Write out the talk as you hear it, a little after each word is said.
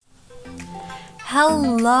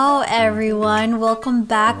Hello, everyone. Welcome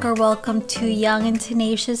back or welcome to Young and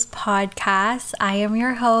Tenacious Podcast. I am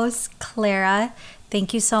your host, Clara.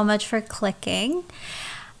 Thank you so much for clicking.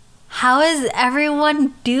 How is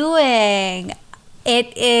everyone doing?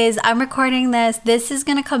 I'm recording this. This is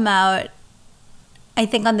going to come out, I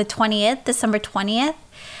think, on the 20th, December 20th.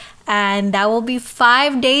 And that will be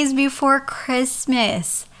 5 days before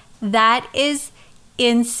Christmas. That is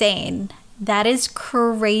insane. That is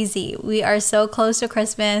crazy. We are so close to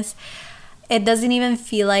Christmas. It doesn't even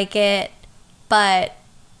feel like it, but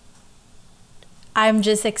I'm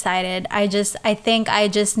just excited. I think I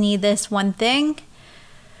just need this one thing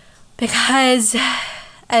because,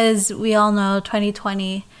 as we all know,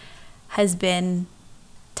 2020 has been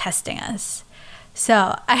testing us.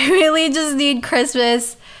 So I really just need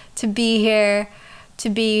Christmas to be here, to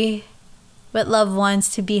be with loved ones,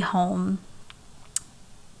 to be home.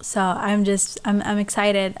 So I'm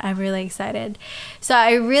excited. I'm really excited. So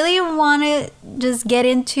I really want to just get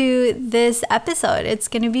into this episode. It's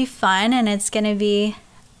going to be fun and it's going to be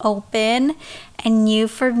open and new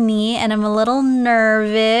for me. And I'm a little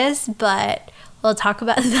nervous, but we'll talk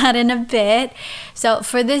about that in a bit. So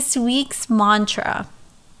for this week's mantra,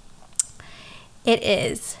 it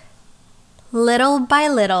is little by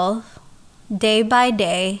little, day by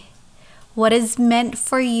day, what is meant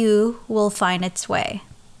for you will find its way.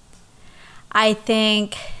 I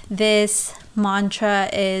think this mantra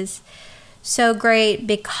is so great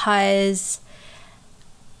because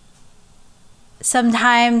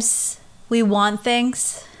sometimes we want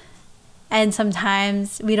things and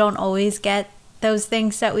sometimes we don't always get those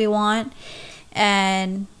things that we want,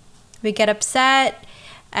 and we get upset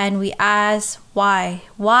and we ask why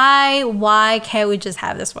can't we just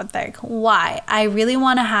have this one thing? Why? I really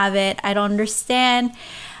want to have it. I don't understand.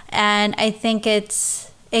 And I think it's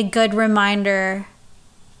a good reminder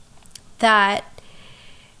that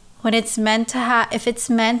when it's meant to if it's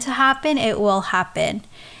meant to happen, it will happen.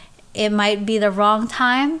 It might be the wrong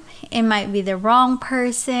time, it might be the wrong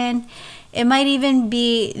person, it might even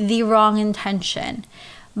be the wrong intention,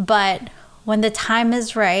 but when the time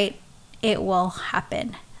is right, it will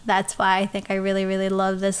happen. That's why I think I really, really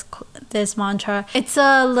love this mantra. It's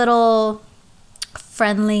a little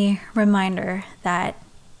friendly reminder that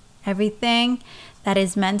everything that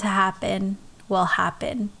is meant to happen will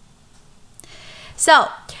happen. So,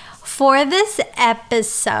 for this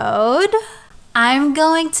episode, I'm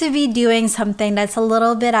going to be doing something that's a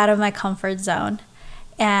little bit out of my comfort zone.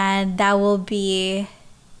 And that will be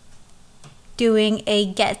doing a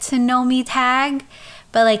get to know me tag,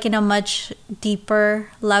 but like in a much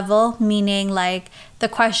deeper level, meaning like the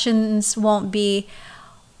questions won't be,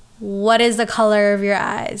 what is the color of your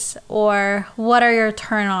eyes? Or what are your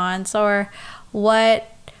turn-ons? Or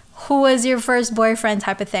who was your first boyfriend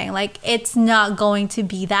type of thing. Like, it's not going to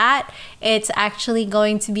be that. It's actually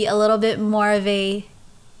going to be a little bit more of a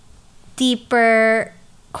deeper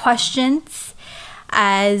questions,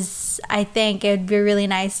 as I think it would be really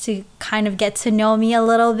nice to kind of get to know me a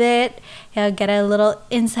little bit, get a little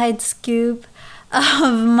inside scoop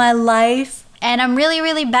of my life. And I'm really,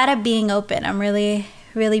 really bad at being open. I'm really,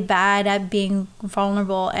 really bad at being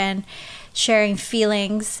vulnerable and sharing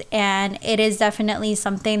feelings, and it is definitely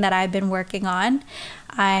something that I've been working on.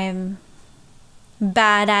 I'm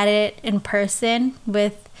bad at it in person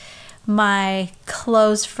with my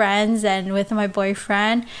close friends and with my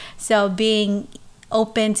boyfriend, so being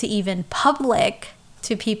open to even public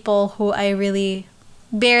to people who I really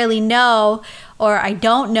barely know or I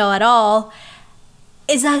don't know at all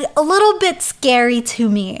is a little bit scary to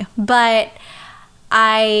me, but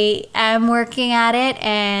I am working at it,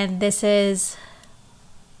 and this is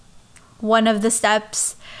one of the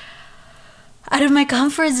steps out of my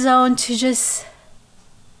comfort zone to just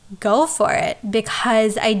go for it,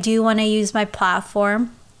 because I do want to use my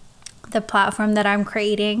platform, the platform that I'm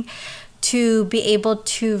creating, to be able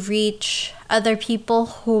to reach other people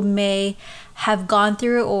who may have gone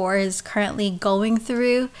through or is currently going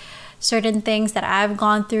through certain things that I've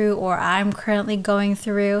gone through or I'm currently going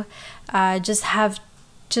through. Just have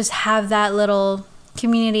that little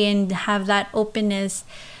community and have that openness,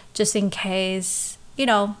 just in case,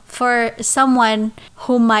 for someone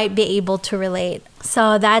who might be able to relate.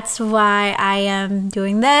 So that's why I am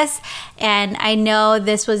doing this. And I know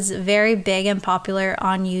this was very big and popular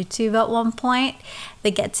on YouTube at one point,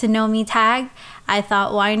 the Get to Know Me tag. I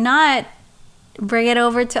thought, why not bring it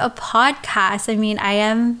over to a podcast? I mean, I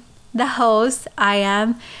am the host. I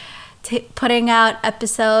am putting out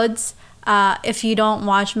episodes. If you don't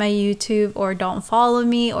watch my YouTube or don't follow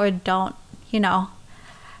me or don't,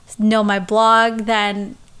 know my blog,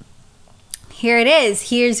 then here it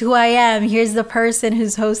is. Here's who I am. Here's the person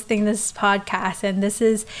who's hosting this podcast. And this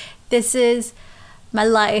is my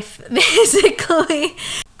life, basically.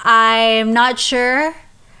 I'm not sure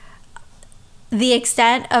the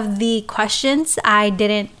extent of the questions. I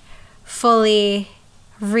didn't fully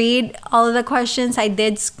read all of the questions. I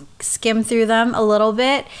did skim through them a little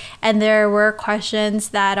bit, and there were questions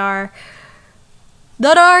that are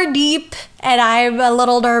deep, and I'm a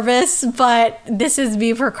little nervous, but this is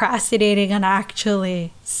me procrastinating on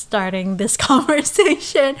actually starting this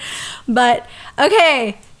conversation. But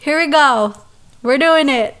okay, here we go. We're doing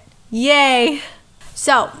it. Yay.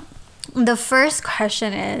 So the first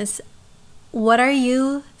question is, what are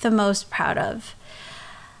you the most proud of?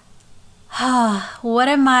 What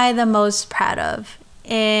am I the most proud of?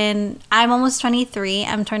 I'm almost 23.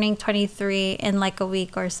 I'm turning 23 in like a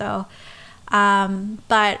week or so.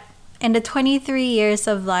 But in the 23 years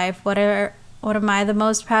of life, what am I the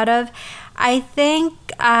most proud of? I think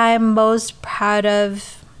I'm most proud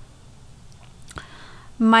of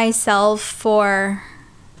myself for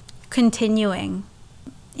continuing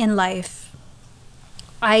in life.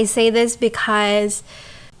 I say this because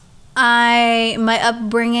my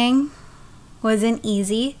upbringing wasn't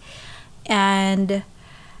easy, and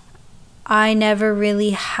I never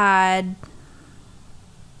really had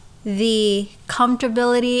the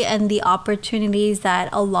comfortability and the opportunities that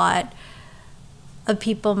a lot of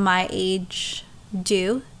people my age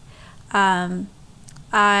do.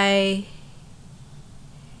 I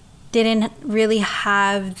didn't really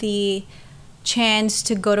have the chance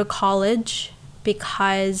to go to college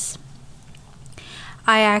because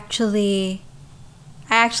I actually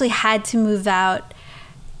had to move out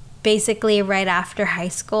basically right after high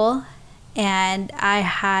school, and I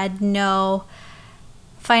had no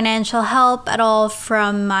financial help at all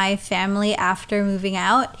from my family after moving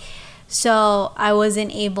out. So I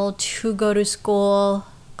wasn't able to go to school,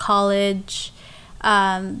 college,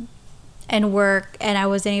 and work, and I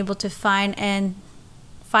wasn't able to find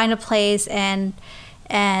a place and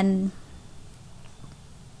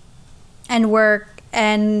work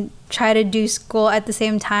and try to do school at the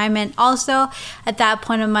same time. And also at that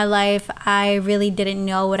point of my life, I really didn't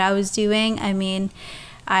know what I was doing. I mean,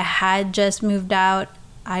 I had just moved out.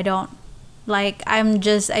 I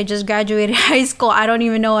just graduated high school. I don't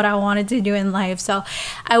even know what I wanted to do in life. So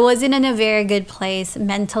I wasn't in a very good place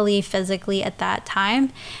mentally, physically at that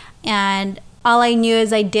time. And all I knew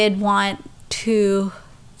is I did want to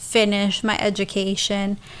finish my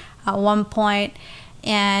education at one point.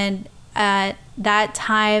 And at that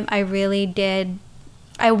time, I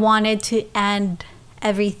wanted to end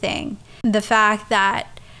everything. The fact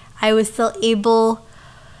that I was still able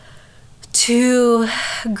to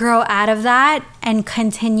grow out of that and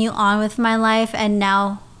continue on with my life and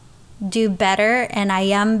now do better, and I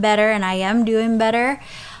am better, and I am doing better,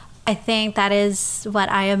 I think that is what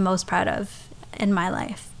I am most proud of in my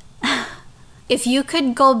life. If you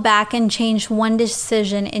could go back and change one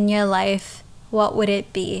decision in your life, what would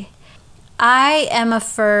it be? I am a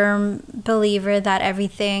firm believer that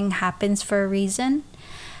everything happens for a reason.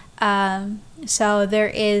 So there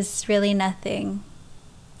is really nothing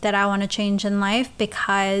that I want to change in life,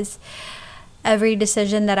 because every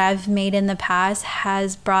decision that I've made in the past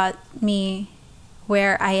has brought me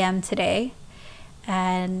where I am today.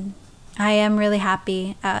 And I am really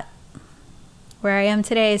happy at where I am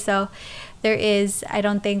today. So I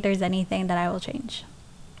don't think there's anything that I will change.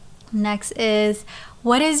 Next is,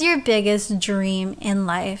 what is your biggest dream in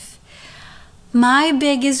life? My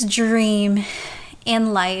biggest dream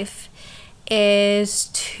in life is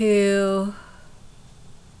to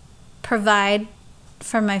provide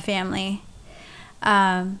for my family.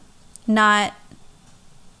 Not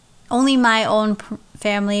only my own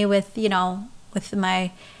family with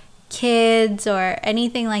my kids or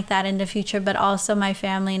anything like that in the future, but also my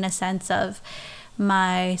family in a sense of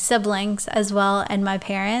my siblings as well and my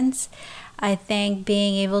parents. I think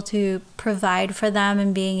being able to provide for them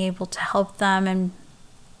and being able to help them and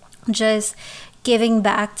just giving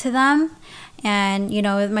back to them. And,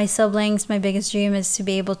 with my siblings, my biggest dream is to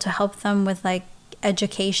be able to help them with like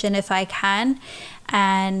education if I can.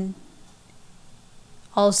 And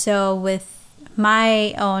also with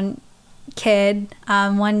my own kid,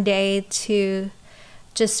 one day to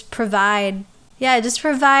just provide a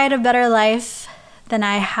better life than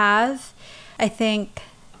I have. I think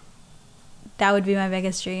that would be my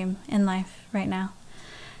biggest dream in life right now.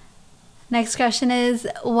 Next question is,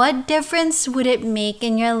 what difference would it make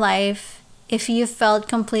in your life if you felt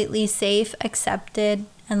completely safe, accepted,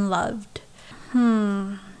 and loved?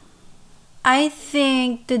 I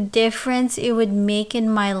think the difference it would make in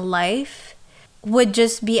my life would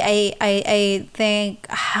just be, I think,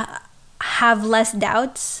 have less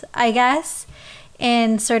doubts, I guess,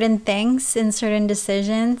 in certain things, in certain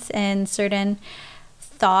decisions, and certain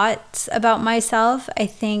thoughts about myself. I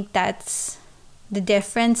think that's the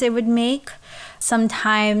difference it would make.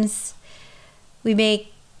 Sometimes you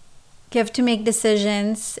have to make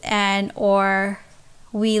decisions, or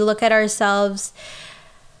we look at ourselves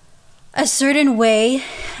a certain way,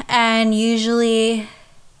 and usually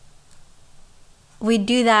we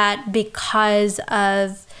do that because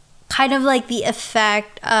of kind of like the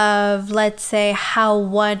effect of, let's say, how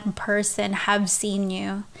one person have seen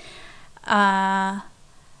you.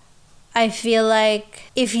 I feel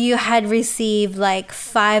like if you had received like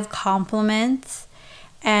 5 compliments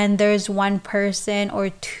and there's one person or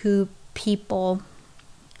 2 people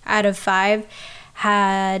out of 5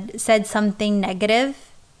 had said something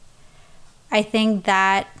negative, I think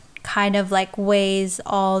that kind of like weighs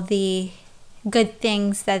all the good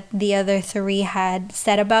things that the other 3 had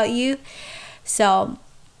said about you. So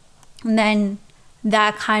then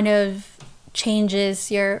that kind of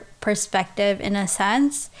changes your perspective in a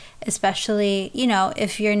sense, especially,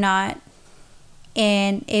 if you're not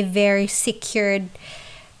in a very secured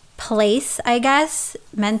place, I guess,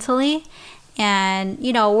 mentally. And,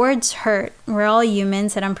 words hurt. We're all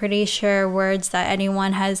humans, and I'm pretty sure words that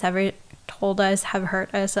anyone has ever told us have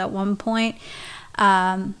hurt us at one point.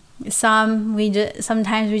 Sometimes we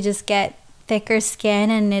just get thicker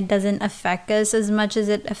skin and it doesn't affect us as much as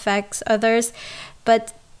it affects others.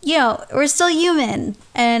 But we're still human,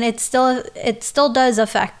 and it still does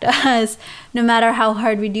affect us no matter how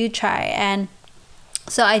hard we do try. And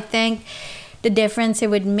so I think the difference that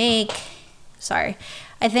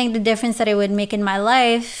it would make in my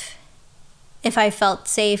life, if I felt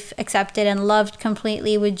safe, accepted, and loved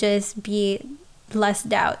completely, would just be less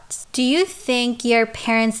doubts. Do you think your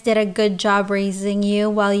parents did a good job raising you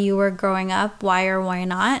while you were growing up? Why or why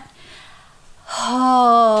not?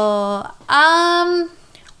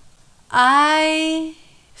 I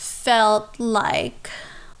felt like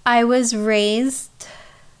I was raised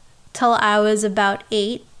till I was about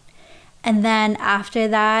 8. And then after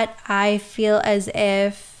that, I feel as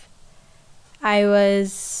if I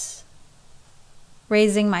was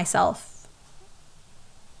raising myself,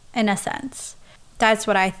 in a sense. That's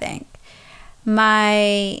what I think.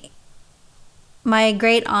 My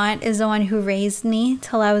great aunt is the one who raised me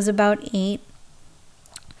till I was about 8,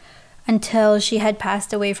 until she had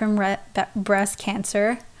passed away from breast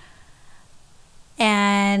cancer.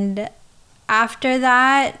 And after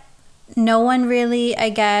that, no one really, I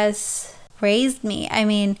guess, raised me. I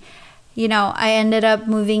mean, I ended up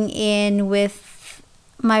moving in with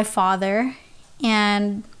my father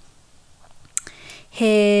and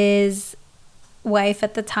his wife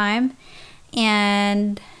at the time,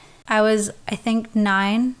 and I was, I think,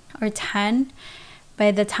 9 or 10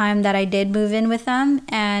 by the time that I did move in with them.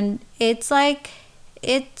 And I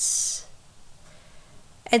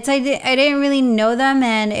didn't really know them,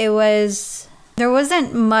 and there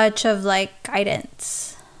wasn't much of like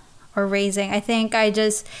guidance or raising. I think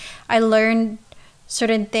I learned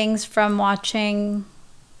certain things from watching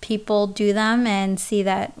people do them and see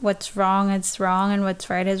that what's wrong is wrong and what's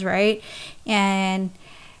right is right, and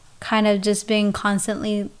kind of just being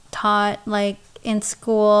constantly taught, like in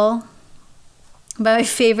school, by my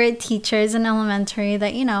favorite teachers in elementary,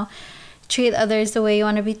 that treat others the way you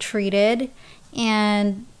want to be treated.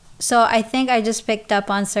 And so I think I just picked up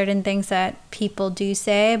on certain things that people do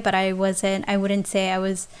say, but I wouldn't say I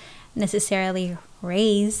was necessarily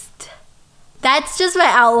raised. That's just my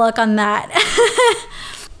outlook on that.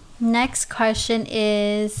 Next question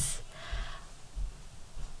is,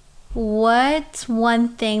 what's one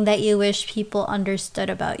thing that you wish people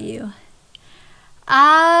understood about you?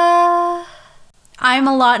 I'm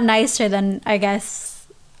a lot nicer than, I guess,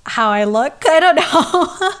 how I look. I don't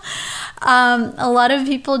know. A lot of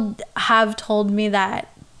people have told me that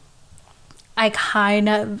I kind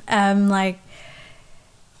of am like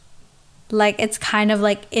it's kind of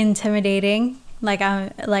like intimidating.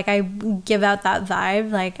 I give out that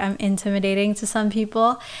vibe, like I'm intimidating to some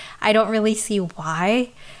people. I don't really see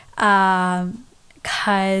why.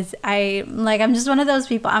 Cause I'm just one of those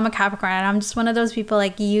people. I'm a Capricorn, and I'm just one of those people,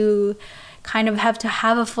 like, you kind of have to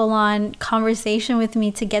have a full-on conversation with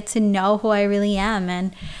me to get to know who I really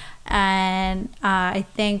am. And I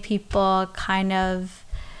think people kind of,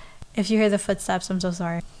 if you hear the footsteps, I'm so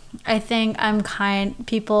sorry. I think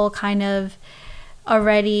people kind of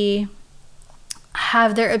already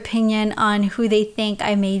have their opinion on who they think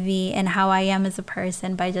I may be and how I am as a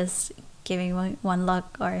person by just giving one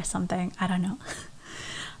look or something. I don't know.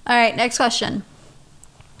 All right, next question.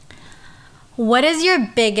 What is your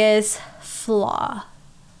biggest flaw?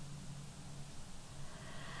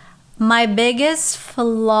 My biggest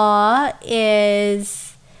flaw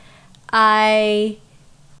is I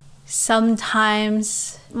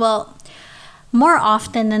sometimes, well, more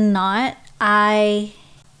often than not, I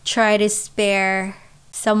try to spare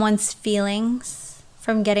someone's feelings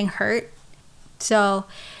from getting hurt. So,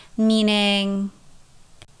 meaning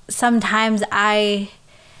sometimes I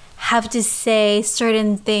have to say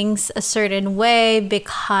certain things a certain way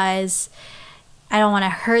because I don't want to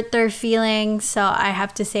hurt their feelings. So I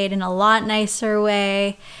have to say it in a lot nicer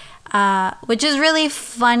way, which is really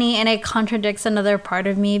funny, and it contradicts another part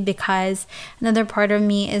of me, because another part of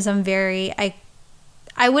me is I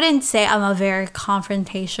wouldn't say I'm a very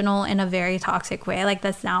confrontational in a very toxic way. Like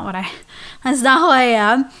that's not who I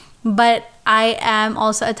am. But I am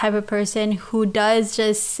also a type of person who does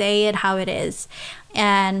just say it how it is.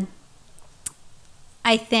 And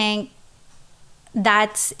I think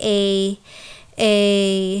that's a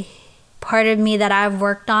part of me that I've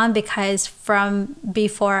worked on, because from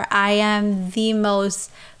before, I am the most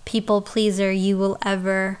people pleaser you will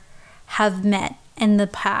ever have met in the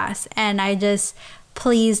past. And I just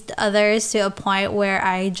pleased others to a point where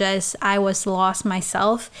I was lost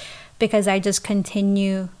myself, because I just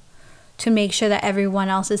continue to make sure that everyone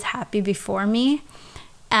else is happy before me.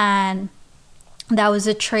 And that was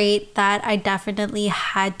a trait that I definitely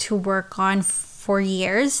had to work on for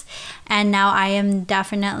years. And now I am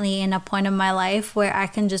definitely in a point of my life where I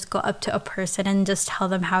can just go up to a person and just tell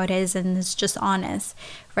them how it is, and it's just honest,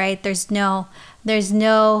 right? There's no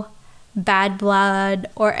bad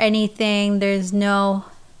blood or anything. There's no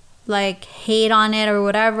like hate on it or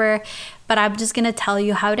whatever, but I'm just gonna tell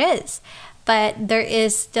you how it is. But there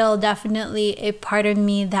is still definitely a part of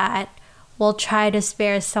me that will try to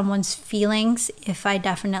spare someone's feelings if I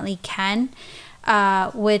definitely can,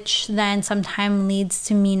 which then sometimes leads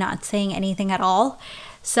to me not saying anything at all.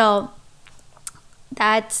 So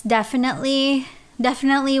that's definitely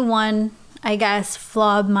one, I guess,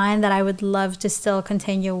 flaw of mine that I would love to still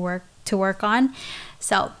continue to work on.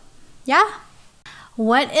 So yeah.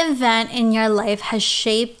 What event in your life has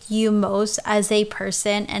shaped you most as a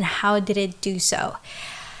person, and how did it do so?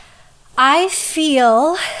 I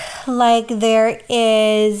feel like there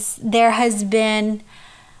has been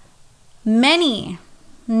many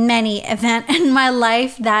events in my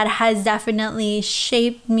life that has definitely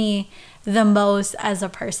shaped me the most as a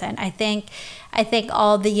person. I think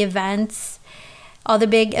all the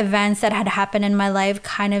big events that had happened in my life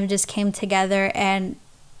kind of just came together and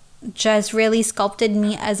just really sculpted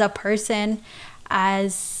me as a person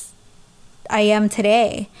as I am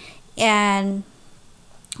today. And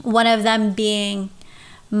one of them being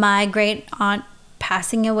my great aunt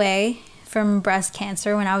passing away from breast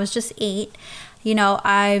cancer when I was just 8. You know,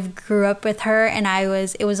 I grew up with her, and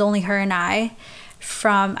it was only her and I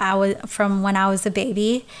from when I was a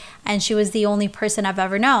baby, and she was the only person I've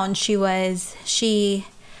ever known. She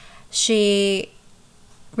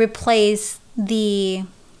replaced the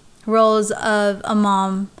roles of a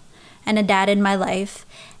mom and a dad in my life,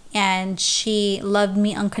 and she loved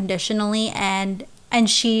me unconditionally, and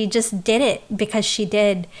she just did it because she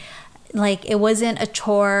did. Like, it wasn't a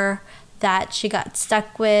chore that she got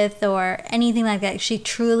stuck with or anything like that. She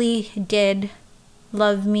truly did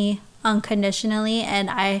love me unconditionally,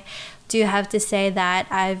 and I do have to say that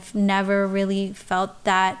I've never really felt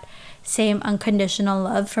that same unconditional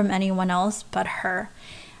love from anyone else but her.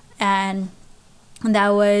 And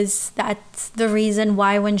that's the reason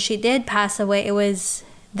why when she did pass away, it was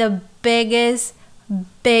the biggest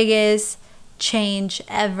change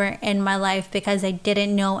ever in my life, because I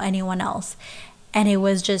didn't know anyone else, and it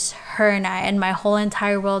was just her and I, and my whole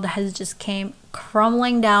entire world has just came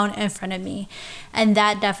crumbling down in front of me, and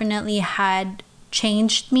that definitely had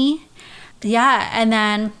changed me. Yeah. And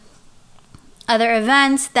then other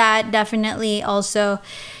events that definitely also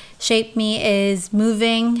shaped me is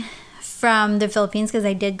moving from the Philippines, because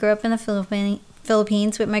I did grow up in the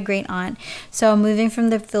Philippines with my great aunt. So moving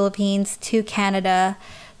from the Philippines to Canada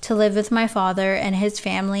to live with my father and his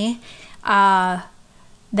family,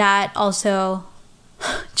 that also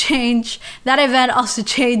that event also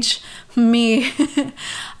changed me.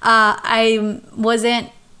 I wasn't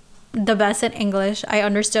the best at English. I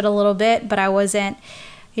understood a little bit, but I wasn't,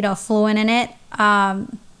 fluent in it.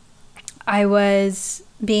 I was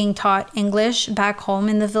being taught English back home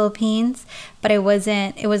in the Philippines, but it was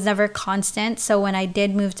never constant. So when I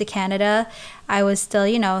did move to Canada, I was still,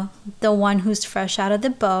 the one who's fresh out of the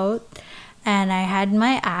boat, and I had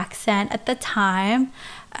my accent at the time.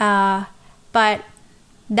 But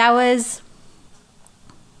that was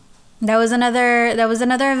that was another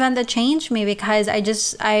event that changed me, because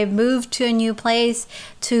I moved to a new place,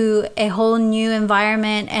 to a whole new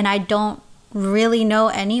environment, and I don't really know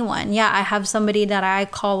anyone. Yeah, I have somebody that I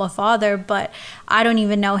call a father, but I don't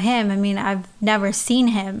even know him. I mean, I've never seen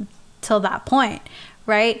him till that point,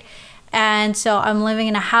 right? And so I'm living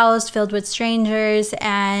in a house filled with strangers,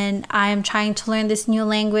 and I'm trying to learn this new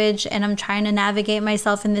language, and I'm trying to navigate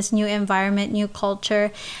myself in this new environment, new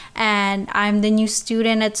culture. And I'm the new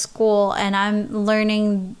student at school, and I'm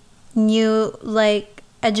learning new like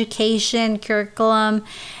education curriculum,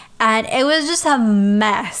 and it was just a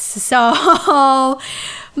mess. So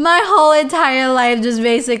my whole entire life just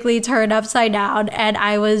basically turned upside down, and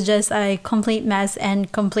I was just a complete mess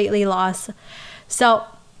and completely lost. So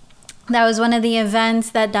that was one of the events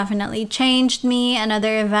that definitely changed me.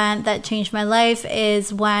 Another event that changed my life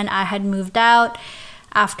is when I had moved out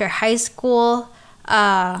after high school.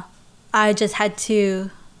 I just had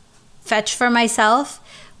to fetch for myself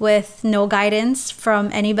with no guidance from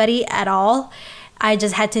anybody at all. I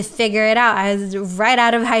just had to figure it out. I was right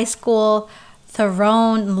out of high school,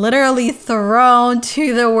 literally thrown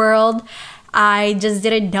to the world. I just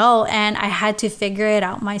didn't know, and I had to figure it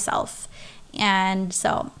out myself. And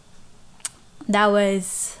so that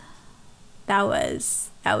was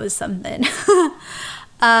something.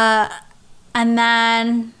 And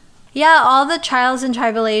then, yeah, all the trials and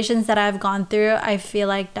tribulations that I've gone through, I feel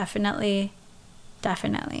like definitely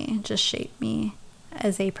just shaped me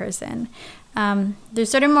as a person. There's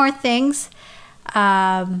certain more things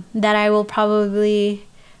that I will probably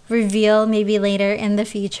reveal maybe later in the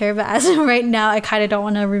future, but as of right now, I kind of don't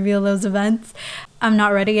want to reveal those events. I'm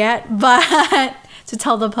not ready yet, but to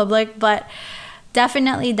tell the public, but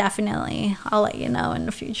definitely, I'll let you know in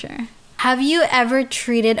the future. Have you ever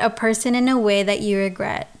treated a person in a way that you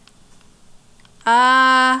regret?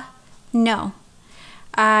 No.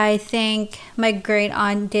 I think my great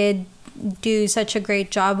aunt did do such a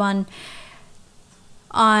great job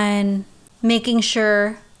on making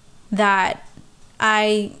sure that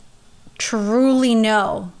I truly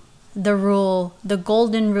know the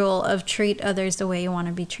golden rule of treat others the way you want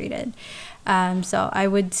to be treated. So I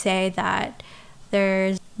would say that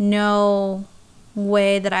there's no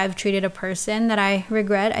way that I've treated a person that I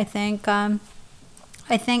regret. I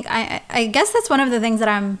guess that's one of the things that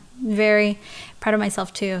I'm very proud of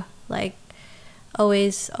myself too. Like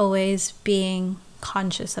always being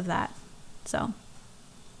conscious of that. So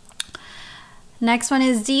next one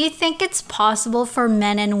is, do you think it's possible for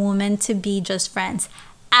men and women to be just friends?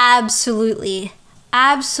 Absolutely.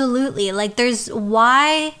 Like there's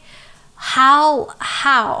why, how,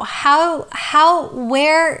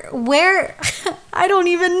 where, I don't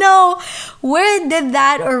even know. Where did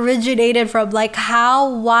that originated from? Like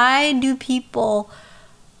why do people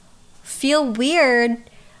feel weird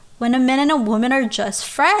when a man and a woman are just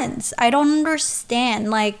friends? I don't understand.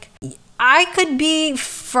 Like, I could be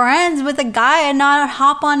friends with a guy and not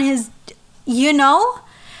hop on his,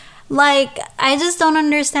 Like, I just don't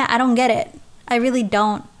understand. I don't get it. I really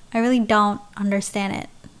don't understand it.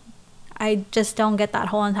 I just don't get that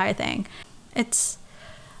whole entire thing. It's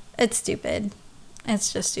stupid.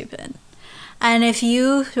 It's just stupid. And if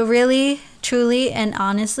you really, truly, and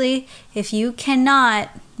honestly, if you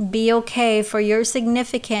cannot be okay for your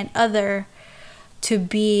significant other to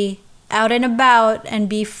be out and about and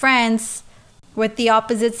be friends with the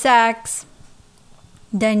opposite sex,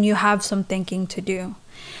 then you have some thinking to do.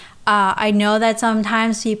 I know that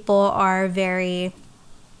sometimes people are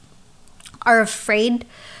afraid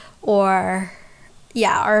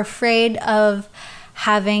of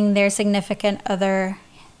having their significant other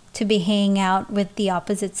to be hanging out with the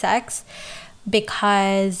opposite sex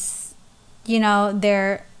because,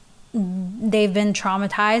 they've been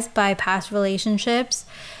traumatized by past relationships.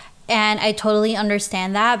 And I totally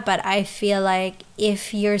understand that, but I feel like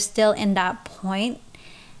if you're still in that point,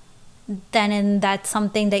 then that's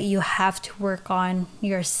something that you have to work on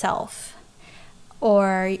yourself.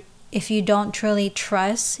 Or if you don't truly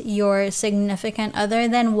trust your significant other,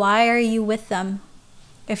 then why are you with them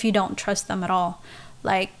if you don't trust them at all?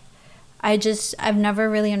 Like, I've never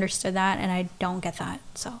really understood that, and I don't get that.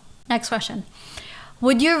 So, next question.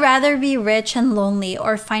 Would you rather be rich and lonely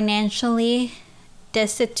or financially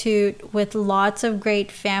destitute with lots of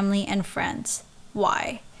great family and friends?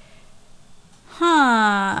 Why?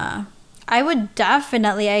 I would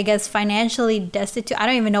definitely, I guess, financially destitute. I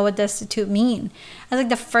don't even know what destitute mean. That's like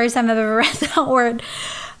the first time I've ever read that word.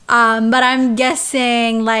 But I'm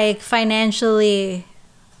guessing like financially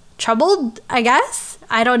troubled, I guess.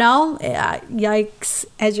 I don't know. Yikes,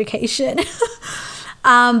 education.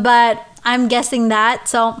 But I'm guessing that.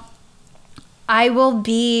 So I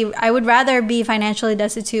would rather be financially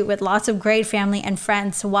destitute with lots of great family and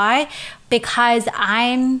friends. Why? Because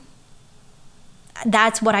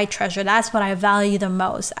that's what I treasure. That's what I value the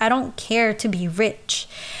most. I don't care to be rich.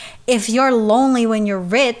 If you're lonely when you're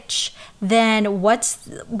rich, then what's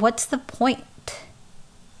the point?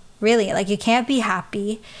 Really, like, you can't be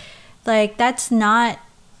happy. Like, that's not,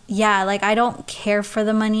 yeah, like, I don't care for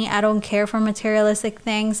the money. I don't care for materialistic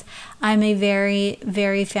things. I'm a very,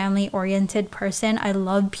 very family oriented person. I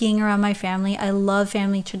love being around my family. I love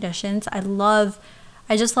family traditions. I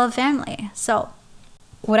just love family. So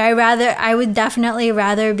I would definitely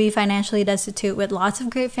rather be financially destitute with lots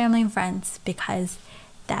of great family and friends, because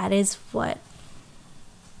that is where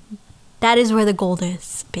the gold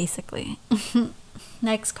is, basically.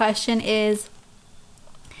 Next question is,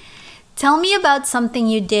 tell me about something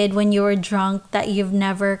you did when you were drunk that you've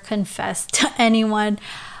never confessed to anyone.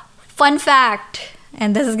 Fun fact,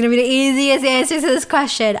 and this is going to be the easiest answer to this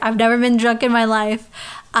question. I've never been drunk in my life.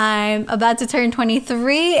 I'm about to turn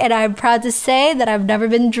 23, and I'm proud to say that I've never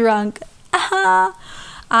been drunk. Will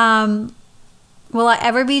I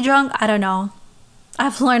ever be drunk? I don't know.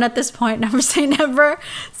 I've learned at this point, never say never.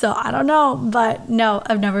 So I don't know, but no,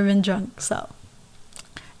 I've never been drunk. So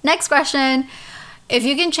next question. If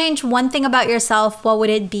you can change one thing about yourself, what would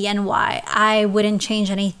it be and why? I wouldn't change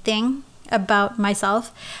anything about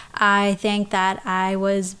myself. I think that I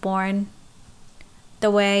was born the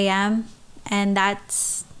way I am, and I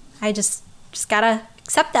just gotta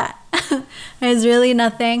accept that. There's really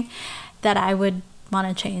nothing that I would want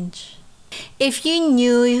to change. If you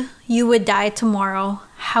knew you would die tomorrow,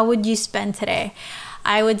 how would you spend today?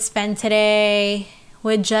 I would spend today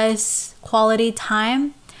with just quality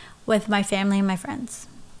time with my family and my friends.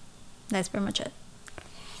 That's pretty much it.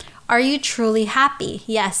 Are you truly happy?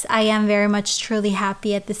 Yes, I am very much truly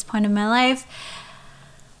happy at this point in my life.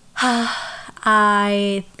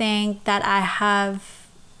 I think that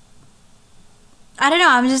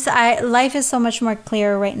life is so much more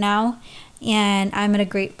clear right now, and I'm in a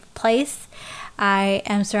great place. I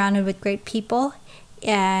am surrounded with great people,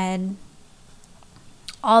 and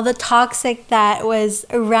all the toxic that was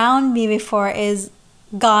around me before is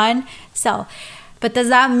gone. So, but does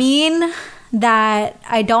that mean that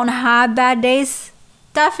I don't have bad days?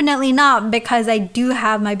 Definitely not, because I do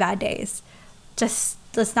have my bad days. Just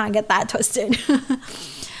let's not get that twisted.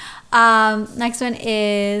 Next one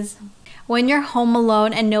is, when you're home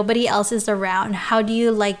alone and nobody else is around, how do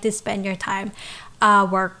you like to spend your time?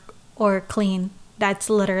 Work or clean. That's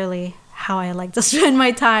literally how I like to spend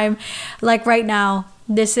my time. Like right now,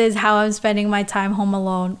 this is how I'm spending my time home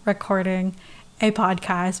alone, recording a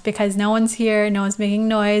podcast, because no one's here, no one's making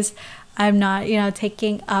noise. I'm not,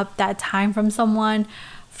 taking up that time from someone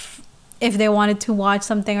if they wanted to watch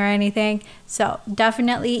something or anything. So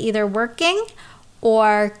definitely either working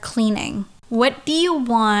or cleaning. What do you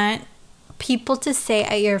want people to say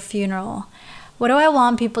at your funeral? What do I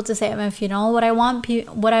want people to say at my funeral? What I want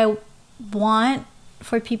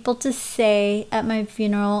for people to say at my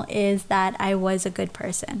funeral is that I was a good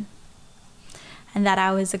person, and that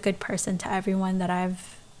I was a good person to everyone that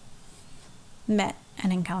I've met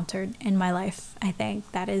and encountered in my life. I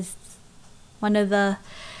think that is one of the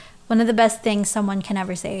best things someone can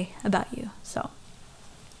ever say about you. So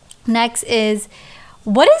next is,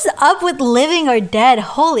 what is up with living or dead?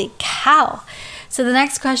 Holy cow. So the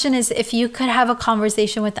next question is, if you could have a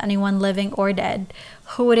conversation with anyone living or dead,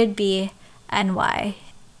 who would it be and why?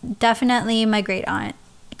 Definitely my great aunt,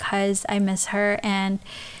 because I miss her, and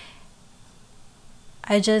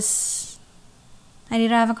I need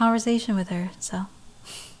to have a conversation with her. So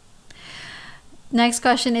next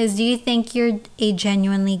question is, do you think you're a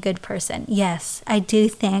genuinely good person? Yes, I do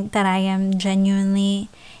think that I am genuinely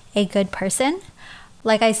a good person.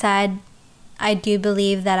 Like I said, I do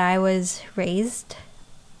believe that I was raised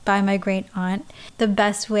by my great aunt the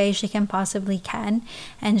best way she can possibly can,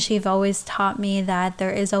 and she's always taught me that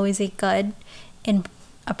there is always a good in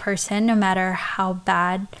a person, no matter how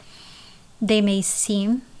bad they may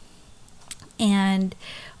seem, and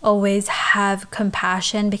always have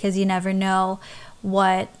compassion, because you never know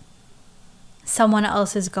what someone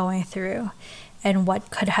else is going through and what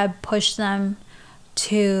could have pushed them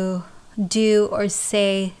to do or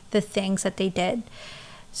say the things that they did.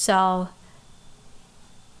 So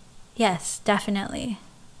yes, definitely.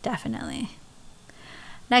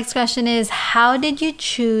 Next question is, how did you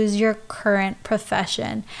choose your current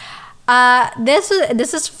profession? This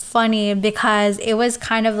is funny, because it was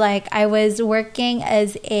kind of like I was working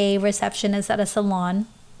as a receptionist at a salon,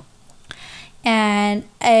 and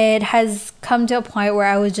it has come to a point where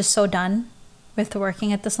I was just so done with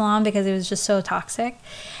working at the salon because it was just so toxic.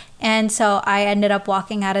 And so I ended up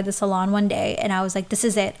walking out of the salon one day and I was like, this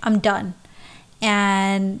is it, I'm done.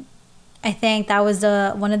 And I think that was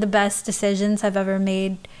one of the best decisions I've ever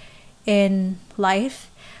made in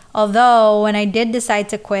life. Although when I did decide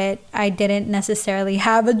to quit, I didn't necessarily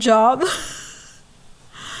have a job.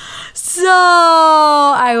 So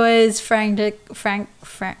I was frantically,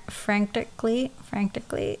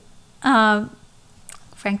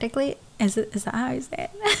 is that how you say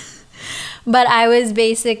it? But I was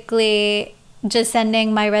basically just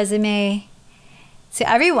sending my resume to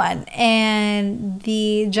everyone, and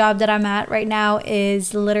the job that I'm at right now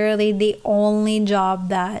is literally the only job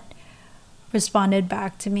that responded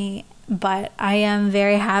back to me. But I am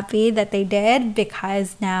very happy that they did,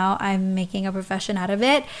 because now I'm making a profession out of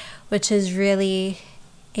it, which is really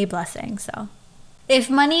a blessing. So if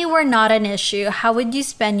money were not an issue, how would you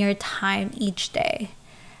spend your time each day?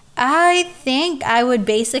 I think I would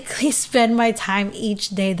basically spend my time each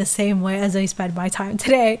day the same way as I spend my time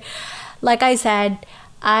today. Like I said,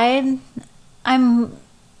 I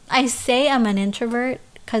say I'm an introvert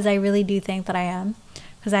because I really do think that I am.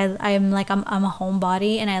 Because I'm a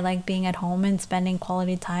homebody, and I like being at home and spending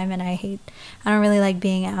quality time, and I don't really like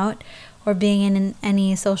being out or being in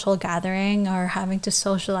any social gathering or having to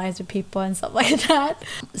socialize with people and stuff like that.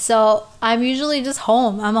 So I'm usually just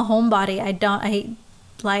home. I'm a homebody.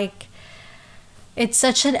 It's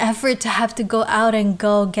such an effort to have to go out and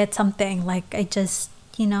go get something. Like I just,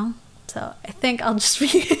 so I think I'll just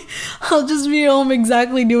be home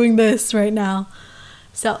exactly doing this right now.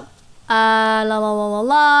 So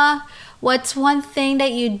what's one thing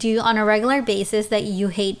that you do on a regular basis that you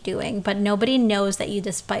hate doing, but nobody knows that you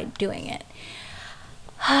despite doing it?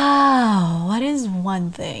 What is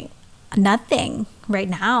one thing? Nothing right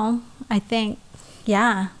now, I think.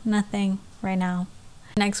 Yeah, nothing right now.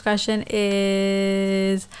 Next question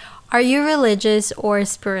is, are you religious or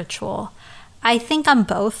spiritual? I think I'm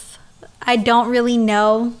both. I don't really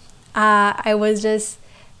know.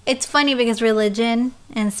 It's funny because religion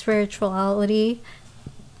and spirituality,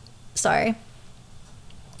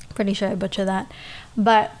 pretty sure I butchered that,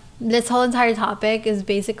 but this whole entire topic has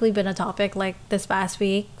basically been a topic like this past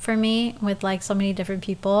week for me with like so many different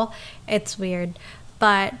people. It's weird,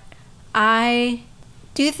 but I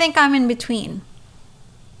do think I'm in between.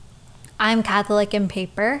 I'm Catholic in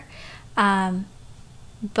paper,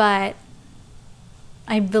 but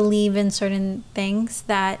I believe in certain things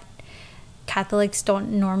that Catholics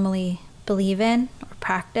don't normally believe in or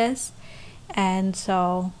practice. And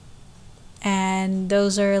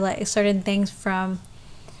those are like certain things from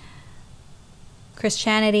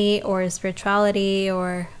Christianity or spirituality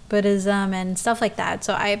or Buddhism and stuff like that.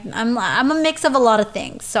 So I'm a mix of a lot of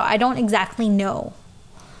things. So I don't exactly know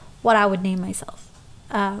what I would name myself.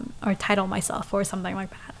 Or title myself or something like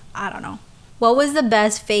that. I don't know. What was the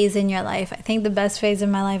best phase in your life? I think the best phase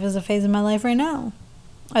in my life is the phase in my life right now.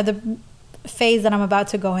 Or the phase that I'm about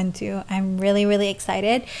to go into. I'm really, really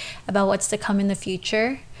excited about what's to come in the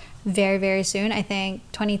future very, very soon. I think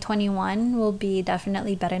 2021 will be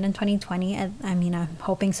definitely better than 2020. I mean, I'm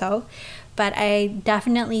hoping so. But I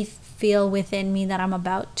definitely feel within me that I'm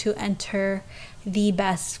about to enter the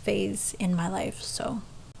best phase in my life. So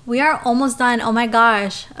we are almost done. Oh my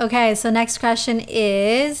gosh. Okay, so next question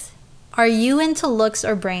is, are you into looks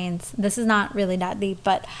or brains? This is not really that deep,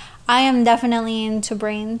 but I am definitely into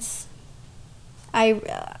brains. I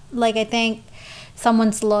think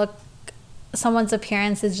someone's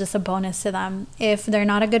appearance is just a bonus to them. If they're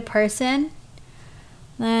not a good person,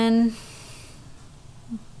 then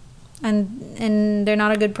and they're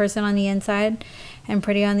not a good person on the inside and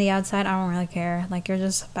pretty on the outside, I don't really care. Like, you're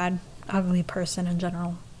just a bad, ugly person in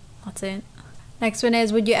general. That's it. Next one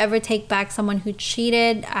is, would you ever take back someone who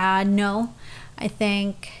cheated? No. I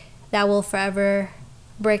think that will forever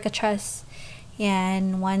break a trust.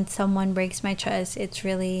 And once someone breaks my trust, it's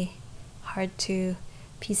really hard to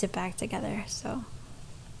piece it back together. So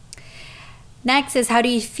next is, how do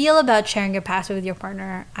you feel about sharing your password with your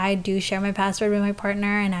partner? I do share my password with my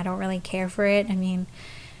partner, and I don't really care for it. I mean,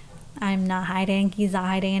 I'm not hiding. He's not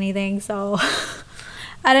hiding anything. So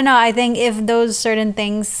I don't know. I think if those certain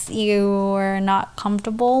things you are not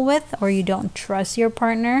comfortable with or you don't trust your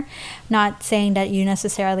partner, not saying that you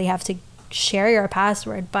necessarily have to share your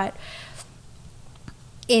password, but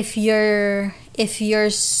if you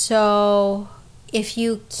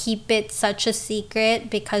keep it such a secret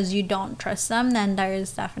because you don't trust them, then there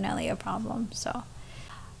is definitely a problem. So,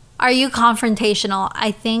 are you confrontational?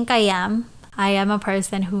 I think I am. I am a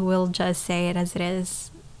person who will just say it as it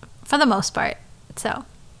is for the most part. So,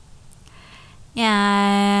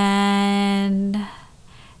 and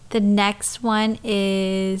the next one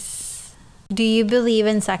is, Do you believe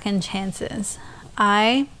in second chances?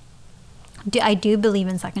 I do believe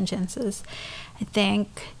in second chances. I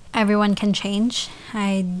think everyone can change.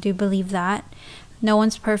 I do believe that. No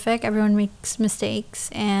one's perfect. Everyone makes mistakes,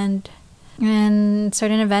 and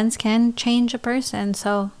certain events can change a person.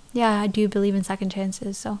 So yeah, I do believe in second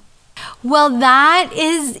chances. So, well, that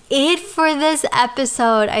is it for this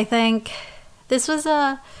episode. I think this was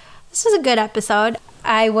a good episode.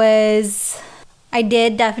 I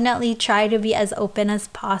did definitely try to be as open as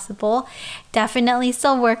possible. Definitely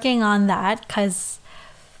still working on that, because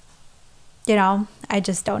I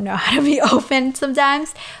just don't know how to be open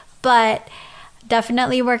sometimes, but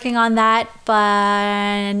definitely working on that.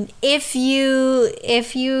 But if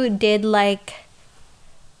you did like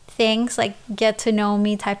things like get to know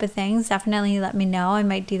me type of things, definitely let me know. I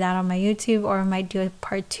might do that on my YouTube, or I might do a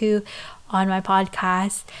part 2 on my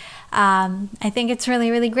podcast. I think it's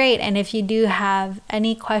really, really great. And if you do have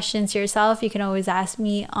any questions yourself, you can always ask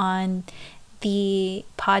me on the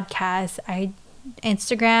podcast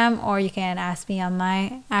Instagram, or you can ask me on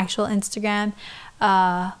my actual Instagram.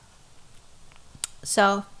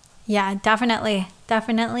 So yeah, definitely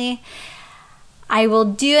I will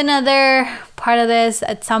do another part of this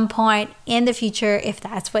at some point in the future if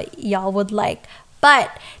that's what y'all would like.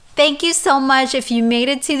 But thank you so much. If you made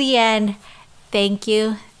it to the end, thank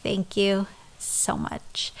you so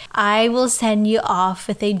much. I will send you off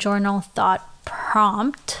with a journal thought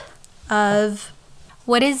prompt of,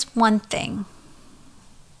 what is one thing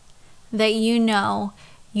that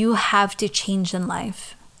you have to change in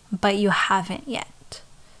life, but you haven't yet,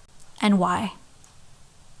 and why?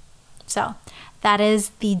 So that is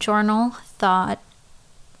the journal thought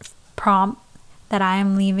prompt that I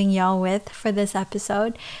am leaving y'all with for this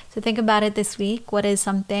episode. So think about it this week. What is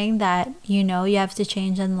something that you have to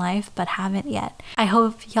change in life but haven't yet? I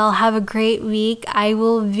hope y'all have a great week.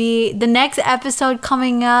 The next episode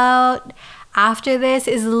coming out after this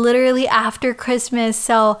is literally after Christmas.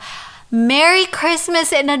 So Merry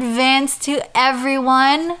Christmas in advance to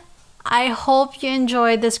everyone. I hope you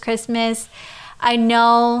enjoyed this Christmas. I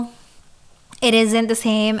know it isn't the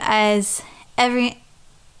same as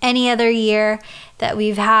any other year that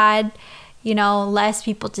we've had, less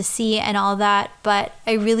people to see and all that. But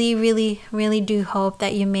I really, really, really do hope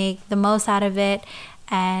that you make the most out of it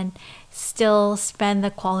and still spend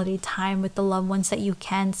the quality time with the loved ones that you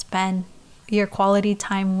can spend your quality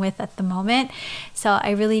time with at the moment. So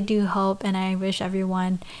I really do hope, and I wish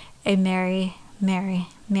everyone a Merry, Merry,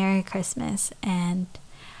 Merry Christmas. And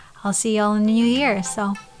I'll see y'all in the new year.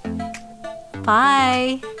 So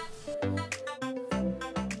bye.